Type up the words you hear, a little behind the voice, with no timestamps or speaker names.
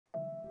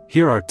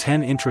Here are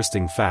 10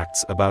 interesting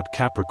facts about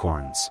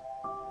Capricorns.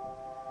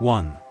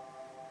 1.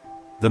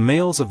 The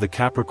males of the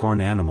Capricorn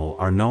animal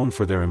are known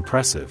for their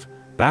impressive,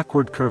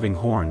 backward curving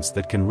horns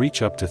that can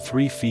reach up to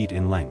 3 feet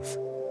in length.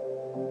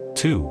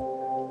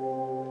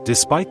 2.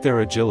 Despite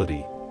their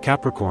agility,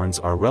 Capricorns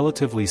are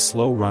relatively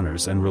slow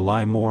runners and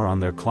rely more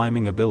on their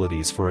climbing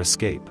abilities for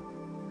escape.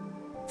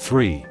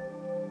 3.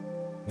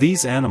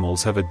 These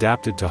animals have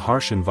adapted to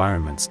harsh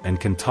environments and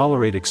can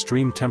tolerate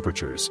extreme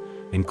temperatures,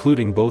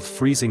 including both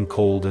freezing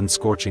cold and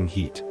scorching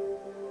heat.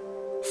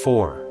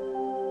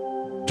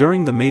 4.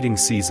 During the mating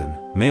season,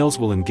 males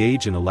will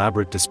engage in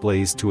elaborate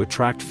displays to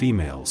attract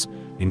females,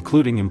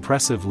 including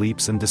impressive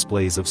leaps and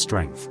displays of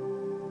strength.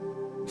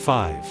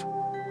 5.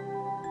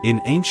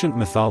 In ancient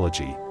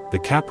mythology, the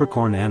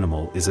Capricorn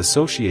animal is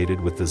associated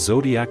with the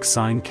Zodiac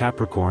sign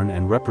Capricorn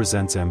and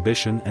represents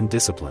ambition and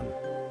discipline.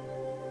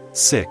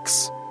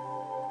 6.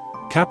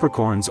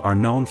 Capricorns are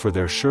known for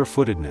their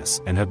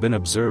sure-footedness and have been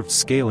observed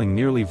scaling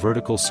nearly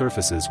vertical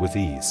surfaces with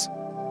ease.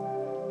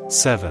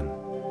 7.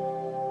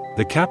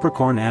 The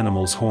Capricorn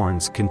animal's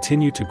horns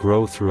continue to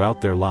grow throughout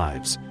their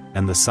lives,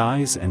 and the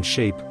size and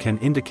shape can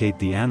indicate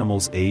the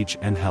animal's age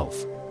and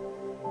health.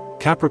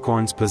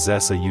 Capricorns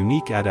possess a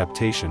unique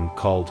adaptation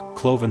called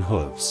cloven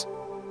hooves.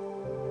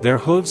 Their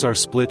hooves are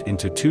split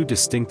into 2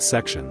 distinct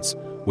sections,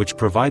 which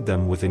provide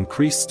them with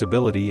increased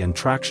stability and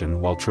traction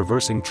while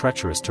traversing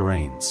treacherous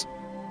terrains.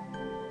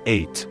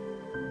 8.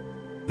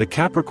 The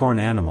Capricorn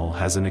animal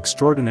has an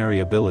extraordinary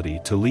ability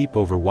to leap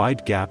over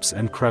wide gaps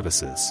and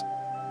crevices.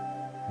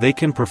 They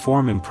can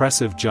perform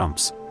impressive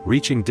jumps,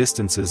 reaching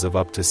distances of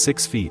up to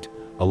 6 feet,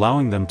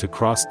 allowing them to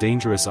cross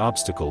dangerous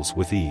obstacles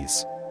with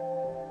ease.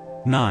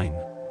 9.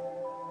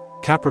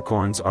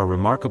 Capricorns are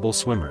remarkable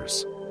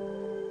swimmers.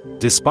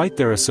 Despite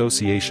their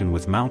association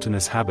with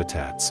mountainous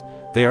habitats,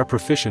 they are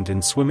proficient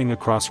in swimming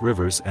across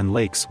rivers and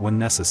lakes when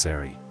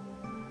necessary.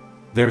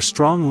 Their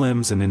strong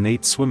limbs and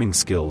innate swimming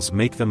skills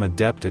make them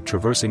adept at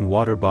traversing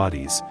water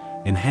bodies,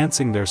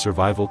 enhancing their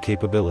survival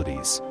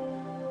capabilities.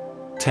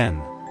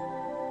 10.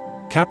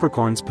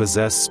 Capricorns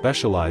possess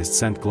specialized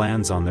scent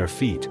glands on their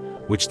feet,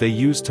 which they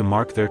use to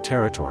mark their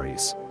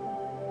territories.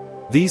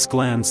 These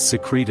glands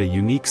secrete a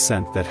unique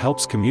scent that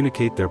helps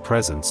communicate their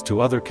presence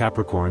to other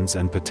Capricorns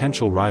and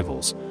potential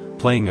rivals,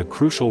 playing a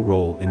crucial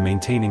role in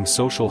maintaining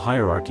social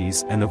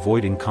hierarchies and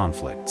avoiding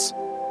conflicts.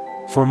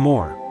 For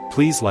more,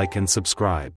 please like and subscribe.